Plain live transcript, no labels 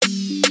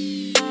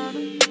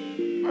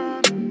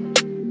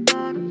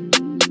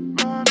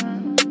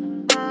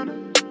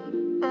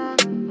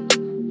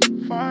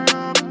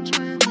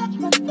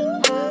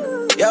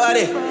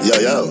Yo,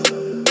 yo.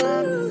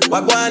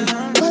 Wagwan.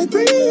 Why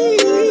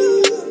breathe?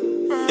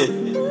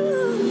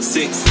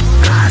 6.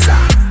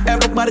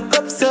 Everybody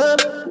cups up.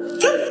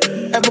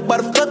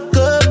 Everybody fuck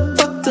up,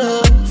 fucked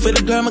up. For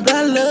the girl my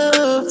God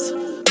loves.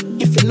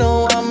 If you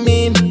know what I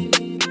mean.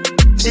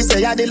 She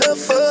say I the love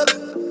fuck.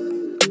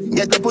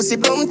 Get the pussy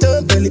pumped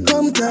up, belly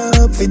pumped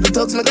up. Feed the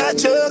talks my got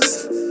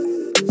drugs.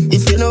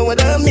 If you know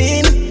what I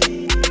mean.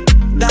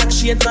 Dark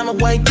shades on my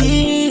white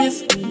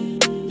tees.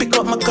 Pick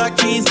up my car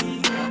keys.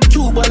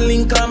 Cuban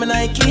link on my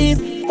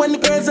Nikes. When the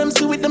girls I'm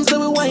sweet them so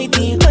we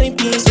whitey,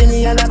 whitey. See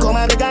me and I come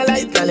and make a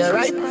light, girl you're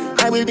right.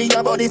 I will be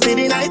your body for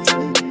the night.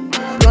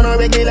 You're not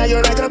regular,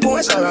 you're like a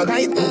Porsche or a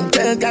kite.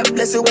 Tell God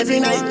bless you every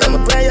night, I'm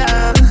a prayer.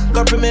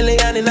 Couple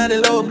million in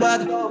the low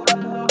bag.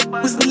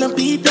 We still don't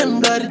beat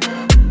them bad.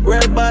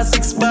 Real boss,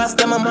 6 bars,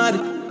 them a mad.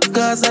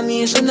 Cause a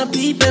nation a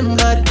beat them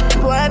bad.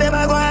 Boy, them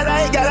a go and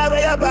like, girl, I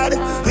wear your bad.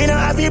 We don't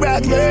have to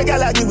brag, your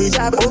girl, I give it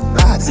job. Oh,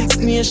 bad. 6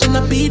 nation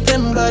a beat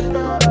them bad.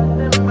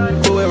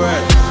 Go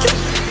right.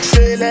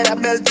 Straight leather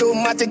belt, too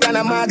matic and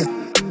a mag.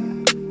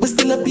 We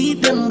still a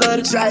beat them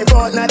bad. Drive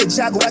out, now the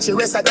jag, watch the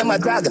rest of them a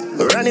drag.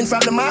 Running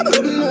from the mob.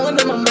 No,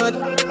 them a mad.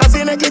 I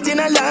feel make it in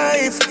a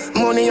life.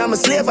 Money, I'm a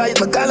slave, I hit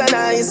my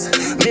colonize.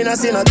 Me no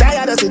see no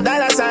tired, I see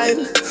dollar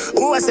sign.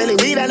 Who I sell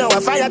it weed, I know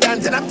a fire can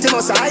turn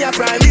Optimus a higher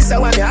prime. This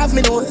a one you have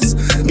me nose.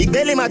 Big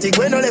belly matic,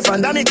 when no left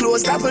and damn me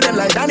close. Tap with them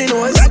like damn me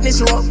nose. Rodney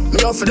show, me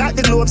off like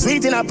the globe.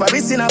 Sweet in a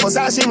Paris, in a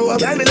Versace robe.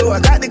 Girl below, I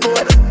got the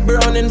code.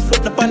 Brown in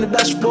foot up on the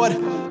dashboard.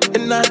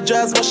 In that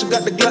jazz, what she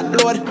got the Glock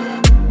load.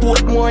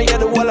 Portmore, yeah,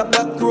 the wall up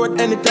back road.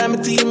 Anytime a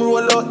team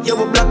roll out, yeah,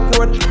 we black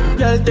road.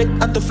 Girl, take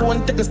at the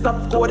phone, take the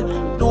stop code.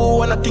 Do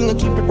one thing and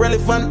keep it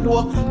relevant,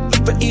 though.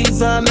 Keep it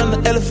easy on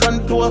the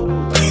elephant tour.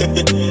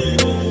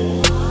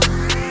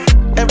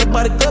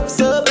 Everybody cups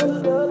up.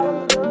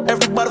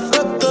 Everybody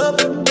fucked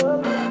up.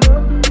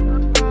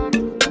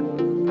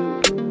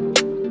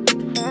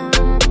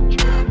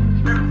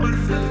 Everybody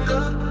fucked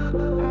up.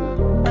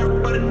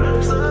 Everybody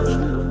cups up.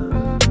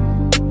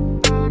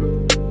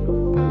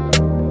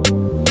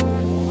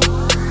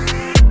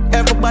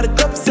 Everybody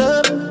cups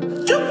up.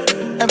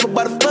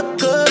 Everybody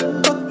fuck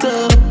up, fucked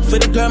up. For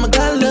the girl my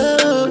God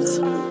loves.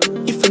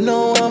 If you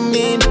know what I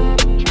mean.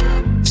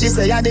 She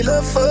say I the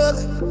love fuck.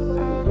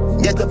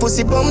 Get the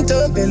pussy pumped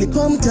up, belly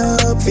pumped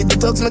up. Feed the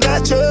talks, my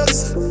got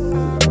drugs.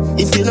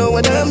 If you know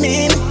what I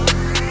mean.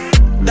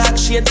 Dark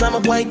shades on my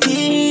white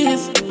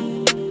tees.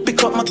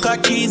 Pick up my car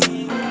keys.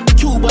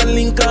 Cuban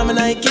link on my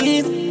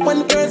Nikes. When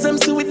the girls I'm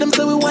sweet them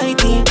so we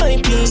whitey,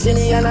 whitey. See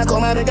me and I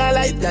come and make a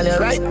light, girl you're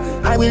right.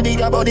 I will be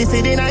your body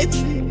for the night.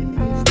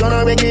 You're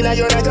not regular,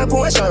 you're like a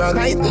Porsche or a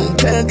kite.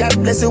 Tell God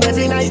bless you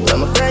every night,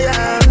 I'm a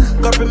prayer.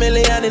 Couple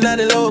million in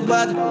the low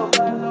bag.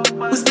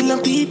 We still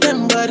don't beat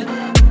them bad.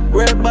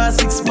 Real boss,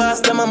 6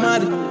 bars, them a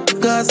mad.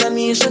 Cause a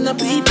nation a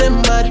beat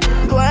them bad.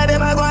 Boy,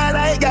 them a go and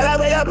like, girl I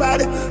wear your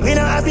bad. We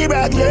don't have to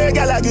brag, your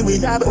girl I give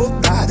it job. Oh,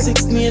 bad.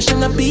 6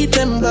 nation a beat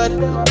them bad.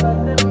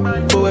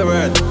 Go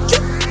right.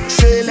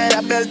 Straight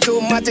leather belt, too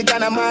matic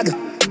and a mag.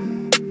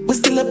 We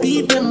still a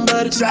beat them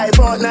bad. Drive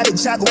out, now the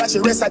jag, watch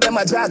the rest of them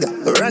a drag.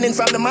 Running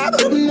from the mob.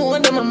 No,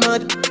 them a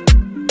mad.